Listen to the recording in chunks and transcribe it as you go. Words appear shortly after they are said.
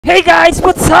Hey guys,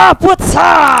 what's up? What's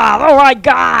up? Alright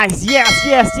guys,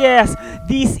 yes.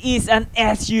 This is an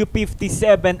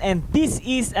SU-57 and this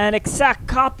is an exact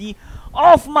copy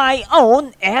of my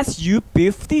own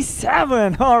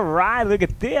SU-57. Alright, look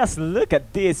at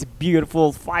this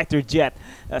beautiful fighter jet.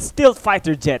 Stealth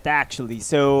fighter jet actually.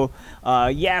 So,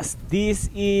 yes, this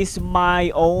is my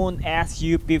own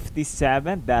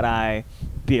SU-57 that I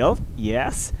built,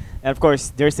 yes. And of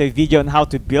course, there's a video on how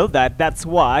to build that. That's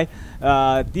why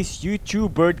this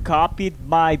YouTuber copied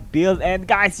my build. And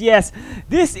guys, yes,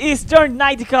 this is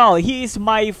Nightical. He is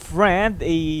my friend,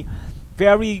 a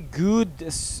very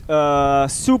good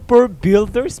super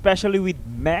builder, especially with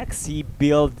mechs. He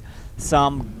built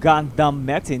some Gundam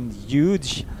mechs in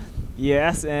huge,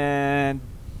 yes. And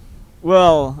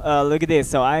well, look at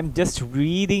this. So I'm just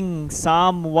reading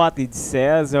some what it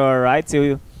says. All right,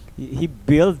 so he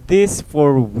built this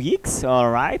for weeks, all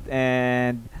right.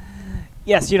 And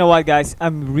yes, you know what guys,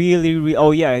 I'm really oh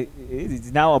yeah,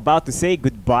 it's now about to say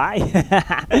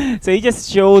goodbye. So he just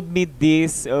showed me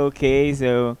this. Okay,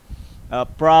 so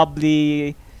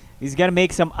probably he's gonna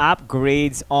make some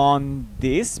upgrades on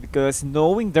this, because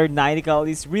knowing their Nightical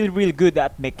is really good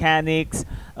at mechanics,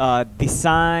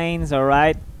 designs, all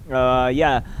right.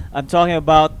 Yeah, I'm talking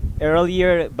about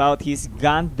earlier about his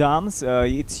Gundams.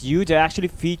 It's huge. I actually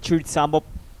featured some of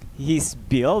his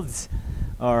builds.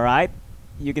 Alright,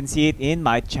 you can see it in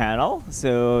my channel.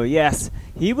 So yes,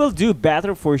 he will do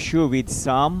better for sure with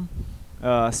some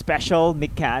special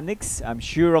mechanics. I'm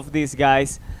sure of this,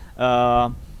 guys.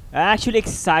 I'm actually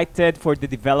excited for the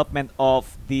development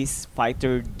of this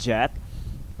fighter jet.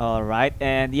 Alright,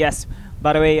 and yes,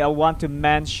 by the way, I want to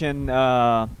mention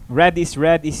Red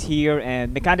is here,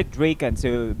 and Mechanic Draken,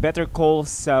 so Better Call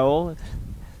Saul,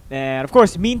 and of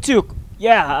course Mintuk.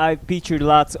 Yeah, I featured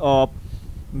lots of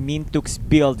Mintuk's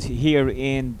builds here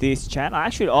in this channel.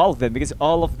 Actually, all of them, because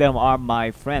all of them are my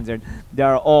friends, and they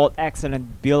are all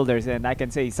excellent builders. And I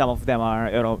can say some of them are,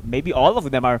 you know, maybe all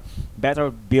of them are better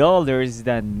builders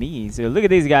than me. So look at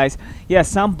these guys. Yeah,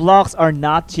 some blocks are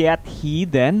not yet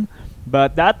hidden,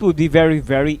 but that would be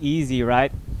very easy,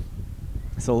 right?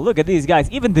 So look at these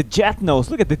guys. Even the jet nose.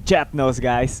 Look at the jet nose,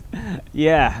 guys.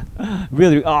 Yeah,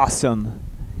 really awesome.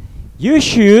 You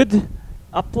should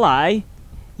apply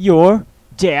your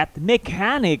jet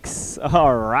mechanics.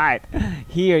 All right,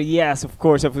 here, yes, of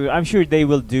course, I'm sure they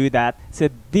will do that. So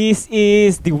this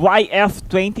is the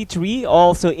YF-23,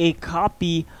 also a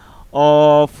copy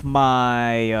of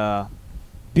my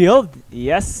build.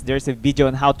 Yes, there's a video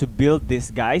on how to build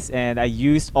this, guys, and I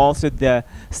used also the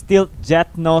steel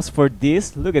jet nose for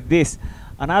this. Look at this,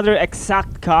 another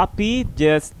exact copy,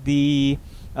 just the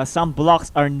some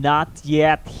blocks are not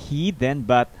yet hidden,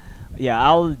 but yeah,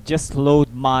 I'll just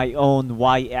load my own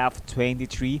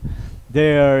YF-23.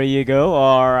 There you go.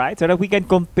 All right, so that we can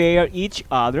compare each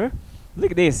other.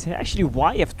 Look at this, actually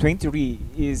YF-23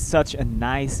 is such a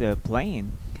nice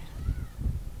plane.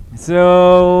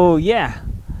 So yeah,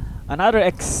 another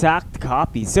exact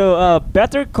copy. So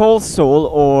Better Call Saul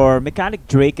or Mechanic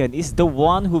Draken is the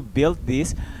one who built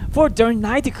this for their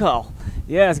Nightical.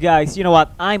 Yes, guys, you know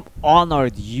what? I'm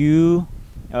honored.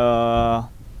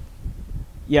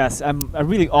 Yes, I'm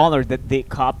really honored that they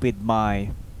copied my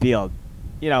build.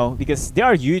 You know, because they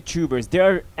are YouTubers. They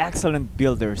are excellent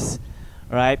builders,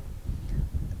 right?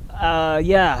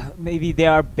 Yeah, maybe they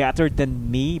are better than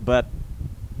me, but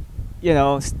you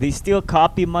know, they still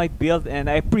copy my build, and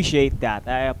I appreciate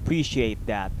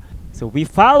that. So we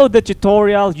followed the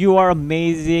tutorial. You are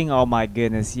amazing. Oh my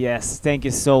goodness, yes, thank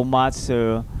you so much.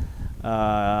 So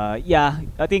yeah,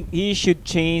 I think he should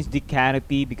change the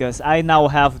canopy, because I now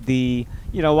have the,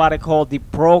 you know, what I call the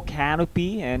pro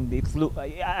canopy, and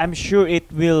I'm sure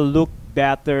it will look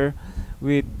better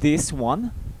with this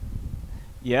one.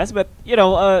 Yes, but you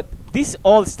know, this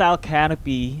old style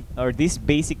canopy, or this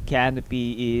basic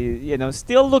canopy, is, you know,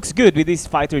 still looks good with this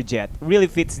fighter jet. Really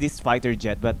fits this fighter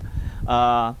jet. But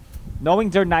knowing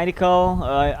their Nightical,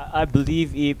 I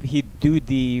believe if he do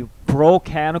the pro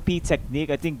canopy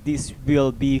technique, I think this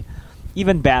will be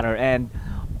even better. And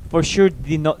for sure,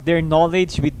 their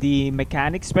knowledge with the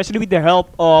mechanics, especially with the help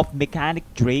of Mechanic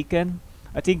Draken,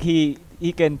 I think he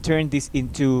can turn this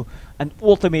into an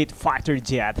ultimate fighter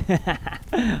jet.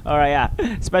 Alright, yeah,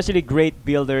 especially great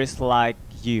builders like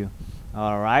you.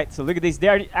 Alright, so look at this. They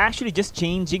are actually just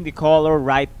changing the color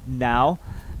right now.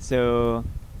 So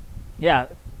yeah,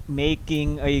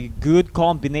 making a good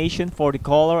combination for the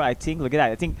color, I think. Look at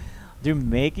that. I think they're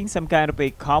making some kind of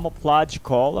a camouflage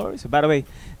color. So by the way,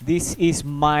 this is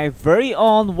my very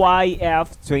own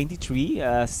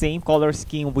YF-23, same color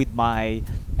scheme with my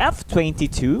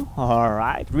F-22. All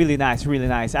right, really nice, really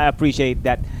nice. I appreciate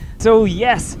that So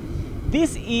yes,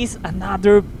 this is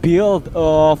another build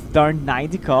of Darn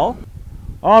Nidical.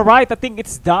 Alright, I think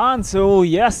it's done. So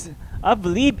yes, I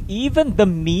believe even the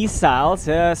missiles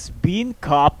has been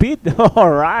copied.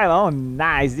 Alright, oh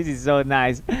nice, this is so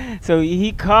nice. So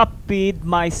he copied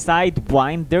my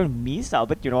Sidewinder missile,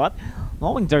 but you know what?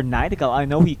 Knowing Darn Nidical, I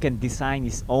know he can design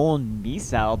his own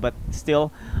missile, but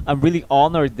still, I'm really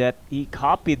honored that he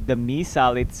copied the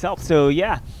missile itself. So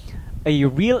yeah, a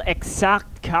real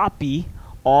exact copy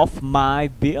of my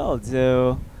build.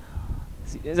 So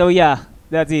yeah,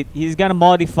 that's it. He's gonna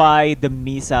modify the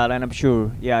missile, and I'm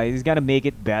sure, yeah, he's gonna make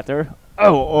it better.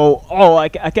 Oh! I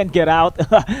can't get out.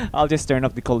 I'll just turn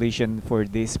off the collision for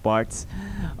these parts.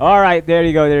 All right, there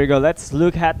you go. Let's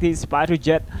look at this fighter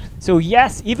jet. So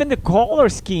yes, even the color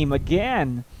scheme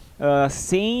again,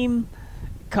 same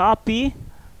copy.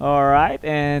 All right,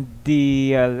 and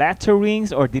the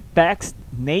letterings or the text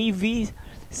navy,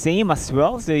 same as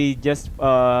well. So you just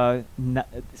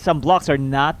some blocks are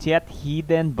not yet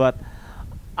hidden, but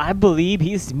I believe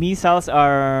his missiles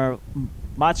are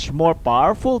much more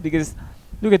powerful because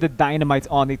look at the dynamite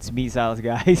on its missiles,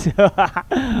 guys.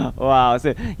 Wow,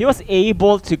 so he was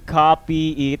able to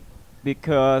copy it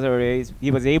because, or he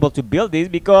was able to build this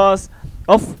because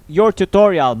of your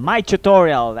tutorial, my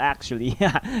tutorial actually.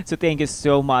 So thank you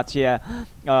so much. Yeah,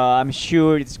 I'm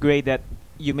sure it's great that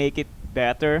you make it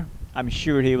better. I'm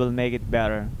sure he will make it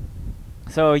better.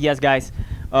 So yes, guys,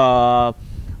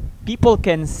 people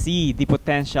can see the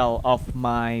potential of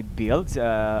my builds.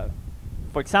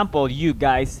 For example, you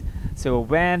guys, so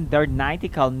when the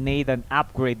Nightingale made an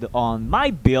upgrade on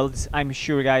my builds, I'm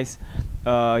sure, guys,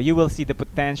 you will see the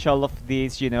potential of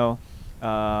this, you know,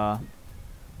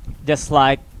 just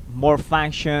like more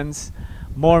functions,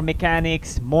 more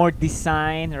mechanics, more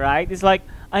design, right? It's like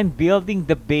I'm building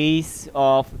the base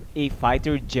of a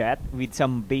fighter jet with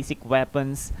some basic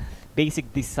weapons,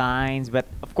 basic designs, but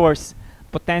of course,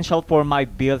 potential for my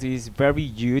build is very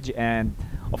huge, and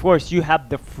of course you have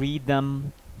the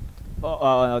freedom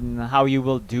on how you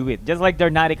will do it, just like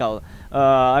Darnatical.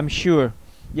 I'm sure,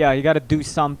 yeah, you gotta do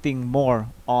something more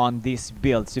on this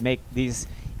build to make this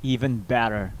even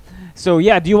better. So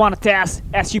yeah, do you want to test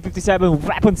Su-57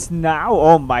 weapons now?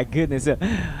 Oh my goodness,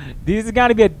 this is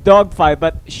gonna be a dogfight,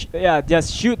 but yeah,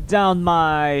 just shoot down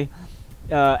my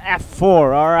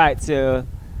F4. Alright, so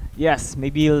yes,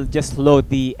 maybe you'll just load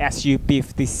the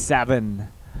Su-57.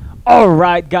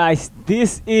 Alright guys,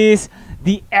 this is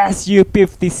the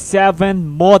Su-57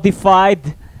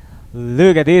 modified.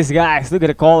 Look at this, guys, look at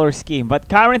the color scheme. But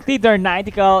currently their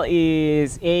Nightingale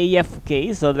is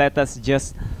AFK, so let us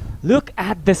just look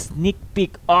at the sneak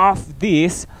peek of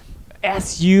this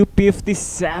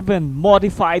Su-57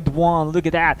 modified one. Look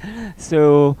at that.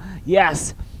 So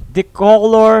yes, the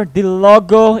color, the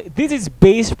logo, this is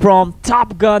based from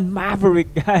Top Gun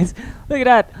Maverick, guys. Look at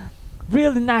that.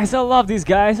 Really nice. I love this,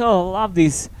 guys. Oh, I love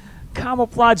this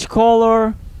camouflage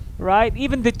color, right?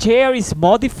 Even the chair is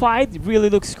modified. It really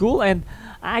looks cool. And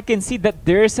I can see that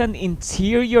there's an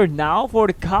interior now for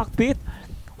the cockpit.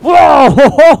 Whoa! Ho,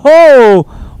 ho, ho!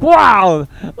 Wow!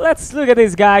 Let's look at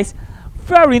this, guys.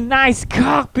 Very nice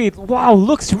cockpit. Wow,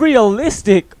 looks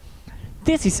realistic.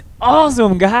 This is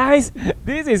awesome, guys.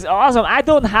 This is awesome. I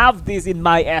don't have this in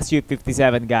my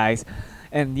Su-57, guys.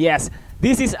 And yes,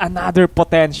 this is another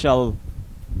potential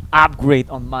upgrade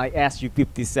on my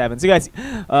Su-57. So guys,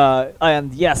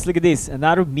 and yes, look at this,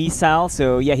 another missile.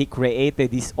 So yeah, he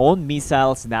created his own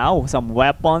missiles now, some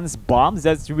weapons, bombs.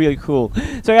 That's really cool.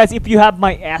 So guys, if you have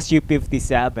my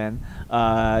Su-57,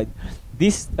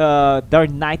 this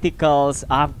Darnitical's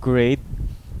upgrade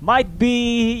might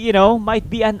be, you know, might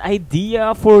be an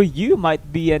idea for you,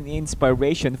 might be an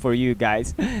inspiration for you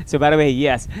guys. So by the way,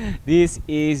 yes, this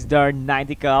is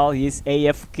Darnitical. He's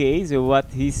AFK. So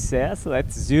what he says,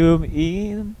 let's zoom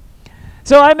in.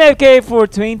 So I'm AFK for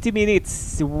 20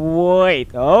 minutes.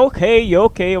 Wait,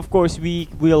 okay, of course we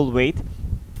will wait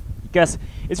because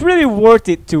it's really worth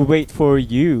it to wait for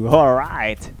you.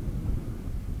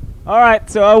 Alright,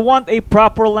 so I want a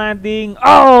proper landing.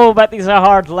 Oh, but it's a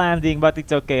hard landing, but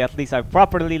it's okay. At least I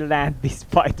properly land this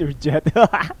fighter jet.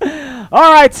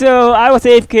 Alright, so I was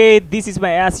AFK. This is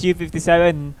my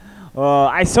Su-57.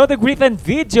 I saw the Griffin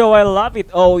video. I love it.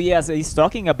 Oh, yes, he's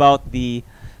talking about the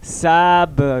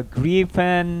sub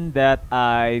Griffin that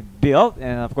I built.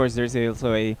 And of course, there's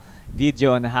also a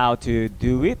video on how to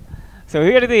do it. So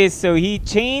here it is. So he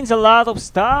changed a lot of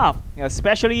stuff,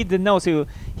 especially the nose. So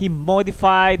he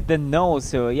modified the nose.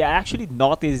 So yeah, I actually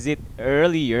noticed it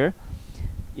earlier.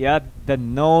 Yeah, the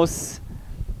nose.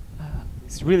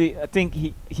 It's really, I think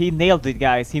he nailed it,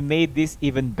 guys. He made this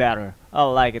even better. I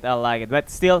like it. I like it. But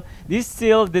still, this is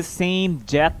still the same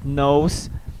jet nose.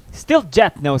 Still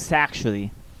jet nose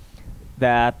actually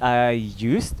that I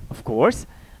used, of course.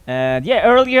 And yeah,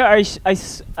 earlier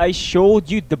I showed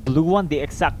you the blue one, the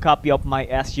exact copy of my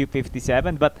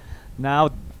SU-57, but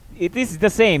now it is the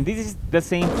same. This is the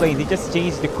same plane. They just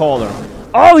changed the color.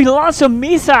 Oh, he launched some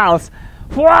missiles!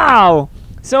 Wow!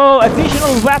 So,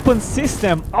 additional weapon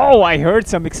system. Oh, I heard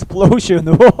some explosion.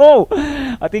 Whoa!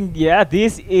 I think, yeah,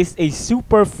 this is a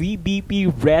super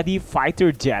VBP ready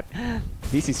fighter jet.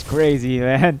 This is crazy,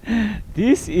 man.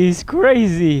 This is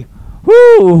crazy.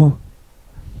 Woo!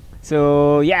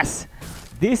 So, yes,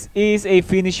 this is a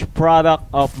finished product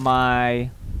of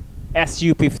my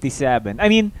SU-57. I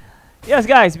mean, yes,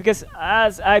 guys, because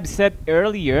as I've said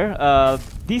earlier,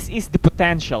 this is the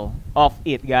potential of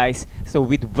it, guys. So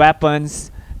with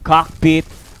weapons, cockpit,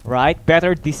 right?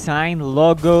 Better design,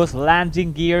 logos,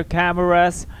 landing gear,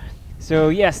 cameras. So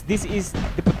yes, this is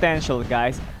the potential,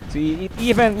 guys. So it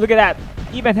even, look at that,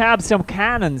 even have some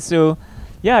cannons. So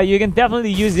yeah, you can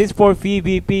definitely use this for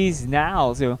PvPs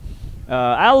now. So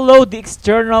I'll load the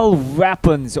external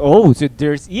weapons. Oh, so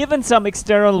there's even some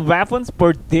external weapons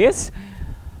for this.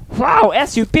 Wow,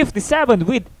 SU-57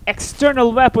 with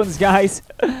external weapons, guys.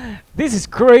 This is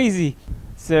crazy.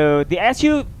 So the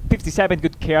SU-57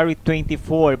 could carry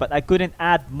 24, but I couldn't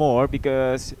add more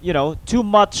because, you know, too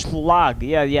much lag.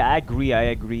 Yeah, I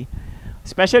agree.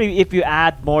 Especially if you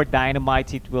add more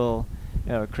dynamite, it will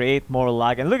create more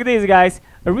lag. And look at this, guys.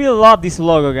 I really love this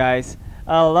logo, guys.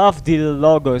 I love the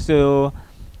logo. So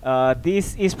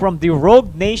this is from the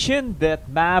Rogue Nation, that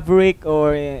Maverick,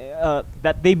 or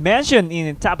that they mentioned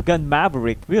in Top Gun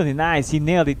Maverick. Really nice. He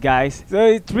nailed it, guys. So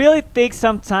it really takes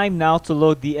some time now to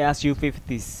load the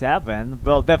SU-57.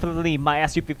 Well, definitely my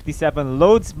SU-57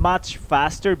 loads much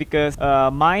faster because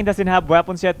mine doesn't have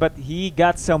weapons yet, but he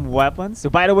got some weapons. So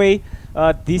by the way,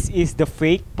 this is the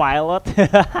fake pilot.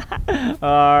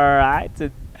 Alright.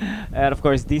 So, and of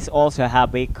course, this also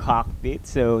have a cockpit.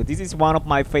 So this is one of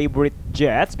my favorite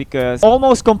jets because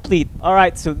almost complete.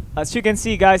 Alright, so as you can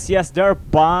see, guys, yes, there are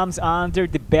bombs under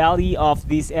the belly of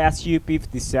this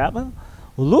SU-57.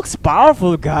 Looks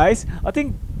powerful, guys. I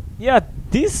think, yeah,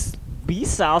 these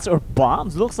missiles or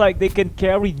bombs looks like they can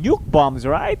carry nuke bombs,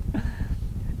 right?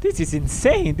 This is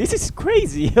insane. This is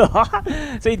crazy.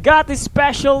 So it got this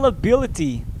special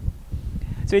ability.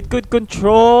 So it could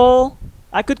control...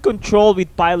 I could control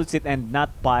with pilot seat and not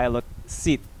pilot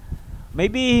seat.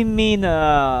 Maybe you mean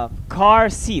car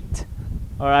seat.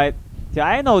 Alright. Yeah,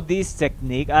 I know this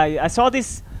technique. I saw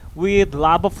this with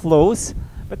lava flows.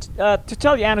 But to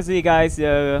tell you honestly, guys,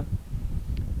 I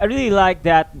really like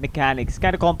that mechanics.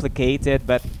 Kind of complicated,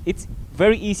 but it's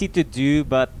very easy to do.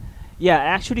 But yeah,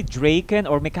 actually Draken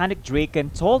or Mechanic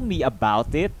Draken told me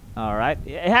about it. Alright.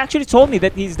 He actually told me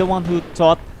that he's the one who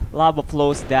taught lava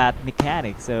flows that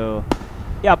mechanic. So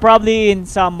yeah, probably in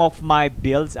some of my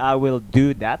builds I will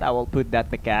do that. I will put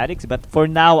that mechanics. But for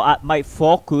now, my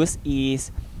focus is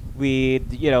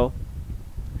with, you know,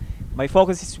 my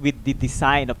focus is with the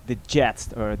design of the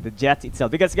jets or the jet itself.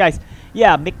 Because guys,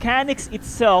 yeah, mechanics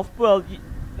itself, well,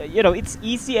 you know, it's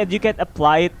easy and you can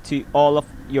apply it to all of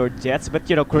your jets. But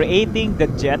you know, creating the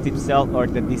jet itself or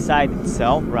the design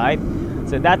itself, right?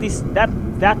 So that is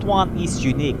that one is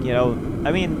unique. You know,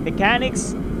 I mean,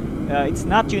 mechanics. It's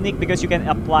not unique because you can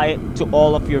apply it to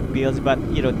all of your builds, but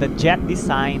you know, the jet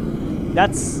design,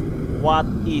 that's what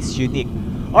is unique.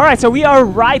 Alright, so we are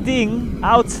riding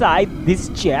outside this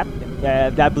jet.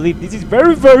 I believe this is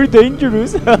very, very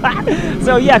dangerous.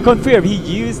 So yeah, confirm, he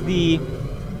used the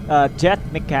jet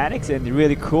mechanics and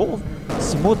really cool.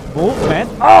 Smooth movement.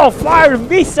 Oh, fire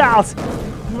missiles!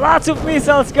 Lots of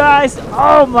missiles, guys!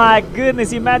 Oh my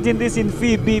goodness, imagine this in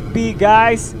VBP,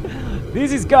 guys.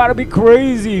 This is gotta be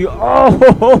crazy. Oh,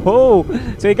 ho, ho.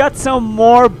 So he got some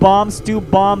more bombs. 2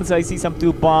 bombs. I see some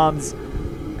 2 bombs.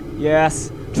 Yes.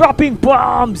 Dropping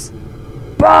bombs.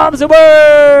 Bombs away.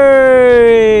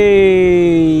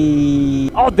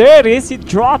 Oh, there it is. He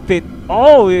dropped it.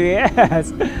 Oh,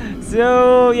 yes.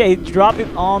 So, yeah, he dropped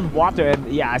it on water. And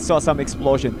yeah, I saw some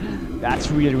explosion. That's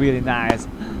really, really nice.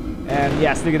 And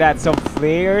yes, look at that. Some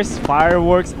flares.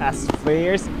 Fireworks as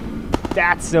flares.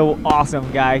 That's so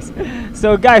awesome, guys.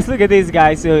 So guys, look at this,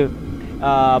 guys. So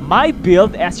my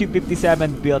build,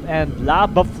 SU-57 build, and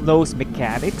lava flows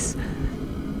mechanics,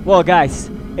 well guys,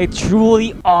 a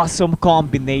truly awesome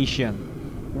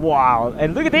combination. Wow.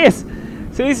 And look at this.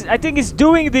 So I think he's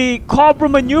doing the Cobra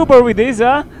maneuver with this,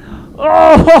 huh?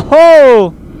 Oh ho,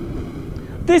 ho.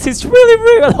 This is really,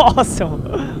 really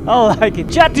awesome. I like it.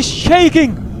 Jet is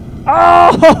shaking.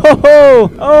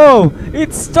 Oh, oh,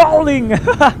 it's stalling.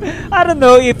 I don't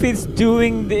know if it's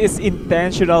doing this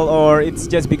intentional or it's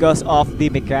just because of the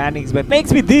mechanics, but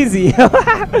makes me dizzy.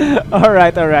 All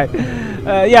right, all right.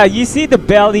 Yeah, you see the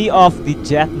belly of the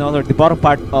jet nose or the bottom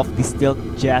part of the steel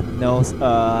jet nose.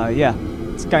 Yeah,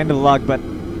 it's kind of log, but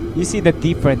you see the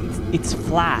difference. It's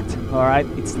flat. All right,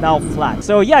 it's now flat.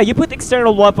 So yeah, you put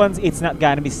external weapons, it's not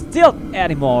gonna be stealth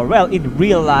anymore. Well, in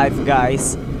real life,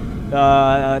 guys.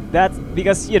 That's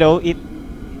because, you know, it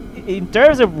in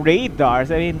terms of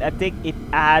radars, I mean, I think it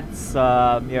adds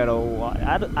you know,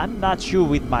 I'm not sure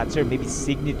with my term, maybe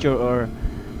signature or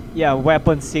yeah,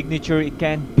 weapon signature. It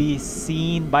can be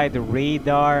seen by the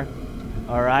radar.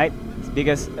 All right,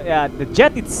 because the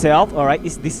jet itself, all right,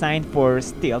 is designed for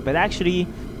stealth, but actually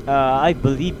I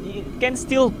believe it can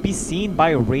still be seen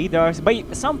by radars, by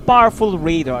some powerful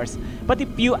radars. But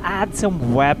if you add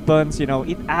some weapons, you know,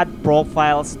 it add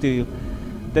profiles to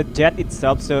the jet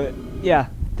itself. So yeah,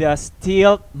 the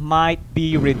stealth might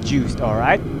be reduced. All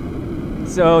right.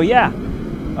 So yeah,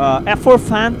 F4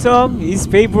 Phantom, his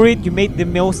favorite. You made the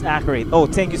most accurate. Oh,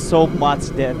 thank you so much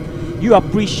that you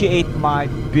appreciate my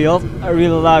build. I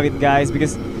really love it, guys,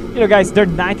 because you know, guys, they're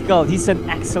Nightingale. He's an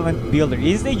excellent builder.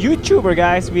 He's a YouTuber,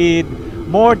 guys, with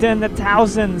more than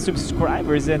 1,000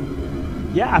 subscribers, and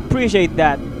yeah, I appreciate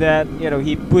that you know,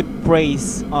 he put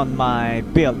praise on my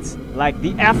builds like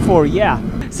the F4. Yeah,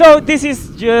 so this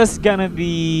is just gonna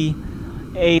be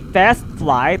a test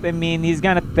flight. I mean, he's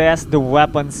gonna test the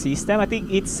weapon system. I think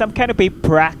it's some kind of a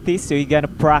practice, so he's gonna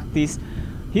practice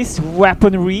his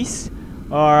weaponries.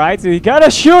 Alright, so you gotta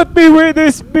shoot me with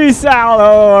this missile.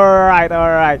 Alright,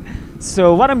 alright.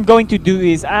 So what I'm going to do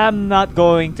is I'm not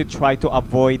going to try to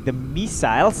avoid the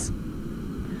missiles.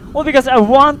 Well, because I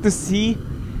want to see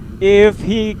if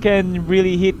he can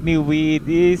really hit me with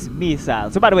this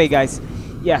missile. So by the way, guys,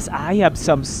 yes, I have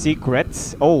some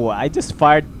secrets. Oh, I just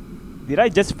fired. Did I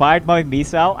just fire my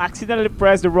missile? Accidentally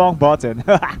pressed the wrong button.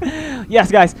 Yes,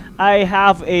 guys, I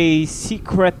have a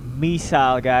secret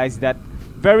missile, guys, that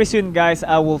very soon, guys,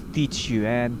 I will teach you.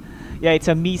 And yeah, it's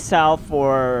a missile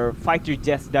for fighter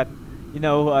jets that, you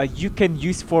know, you can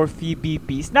use for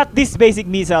PvPs. Not these basic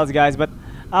missiles, guys, but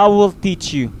I will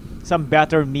teach you some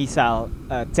better missile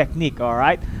technique. All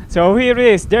right, so here it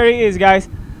is. There it is, guys.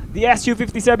 The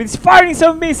Su-57 is firing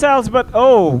some missiles, but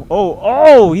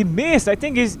oh, he missed. I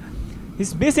think he's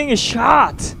missing a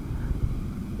shot.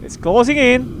 It's closing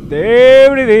in.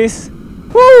 There it is.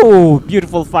 Woo!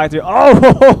 Beautiful fighter.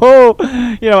 Oh,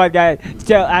 you know what, guys?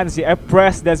 Tell honestly, I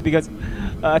pressed this because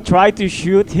I tried to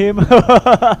shoot him,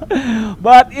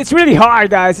 but it's really hard,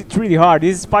 guys. It's really hard.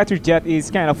 This fighter jet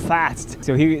is kind of fast,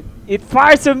 so it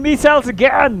fires some missiles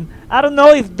again. I don't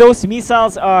know if those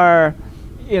missiles are,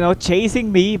 you know,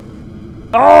 chasing me.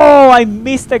 Oh, I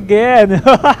missed again.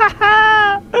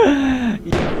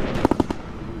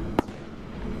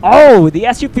 Oh, the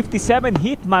Su-57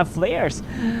 hit my flares.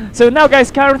 So now, guys,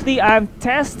 currently I'm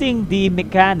testing the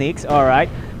mechanics, alright,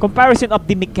 comparison of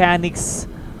the mechanics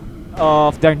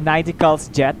of the Nightingale's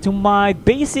jet to my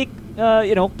basic,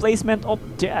 you know, placement of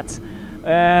jets.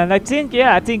 And I think,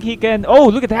 yeah, I think he can. Oh,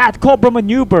 look at that, Cobra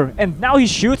maneuver. And now he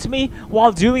shoots me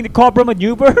while doing the Cobra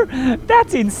maneuver.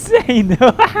 That's insane.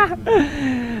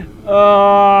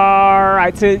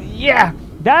 Alright, so yeah,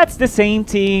 that's the same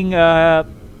thing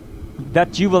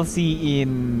that you will see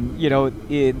in, you know,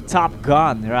 in Top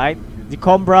Gun, right? The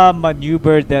Cobra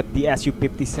maneuver that the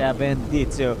Su-57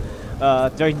 did. So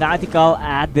the Nightingale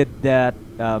added that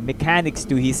mechanics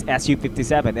to his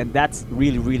Su-57, and that's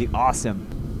really, really awesome.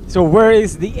 So where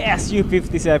is the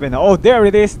Su-57? Oh, there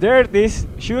it is. There it is,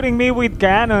 shooting me with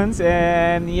cannons.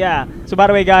 And yeah, so by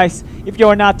the way, guys, if you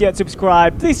are not yet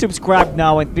subscribed, please subscribe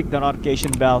now and click the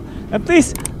notification bell, and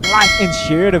please like and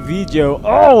share the video.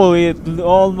 Oh, it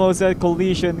almost a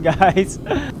collision, guys.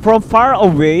 From far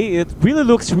away, it really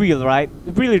looks real, right?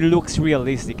 It really looks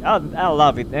realistic. I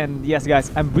love it. And yes, guys,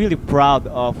 I'm really proud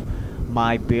of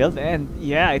my build. And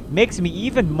yeah, it makes me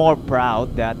even more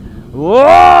proud that,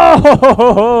 whoa,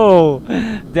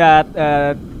 that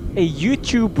a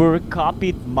YouTuber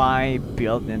copied my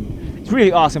build. And it's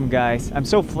really awesome, guys. I'm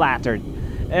so flattered.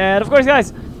 And of course,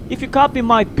 guys, if you copy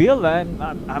my build,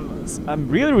 I'm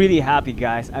really, really happy,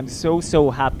 guys. I'm so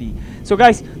happy. So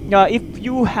guys, if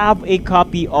you have a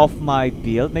copy of my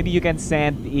build, maybe you can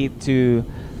send it to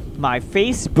my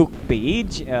Facebook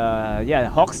page, yeah,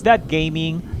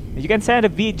 Hawks.gaming. You can send a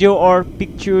video or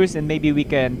pictures, and maybe we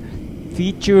can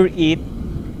feature it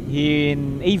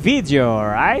in a video,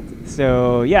 right?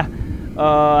 So yeah,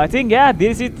 I think, yeah,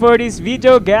 this is it for this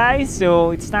video, guys.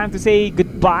 So it's time to say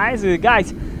goodbye. So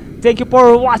guys, thank you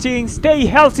for watching. Stay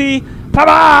healthy. Bye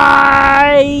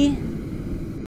bye.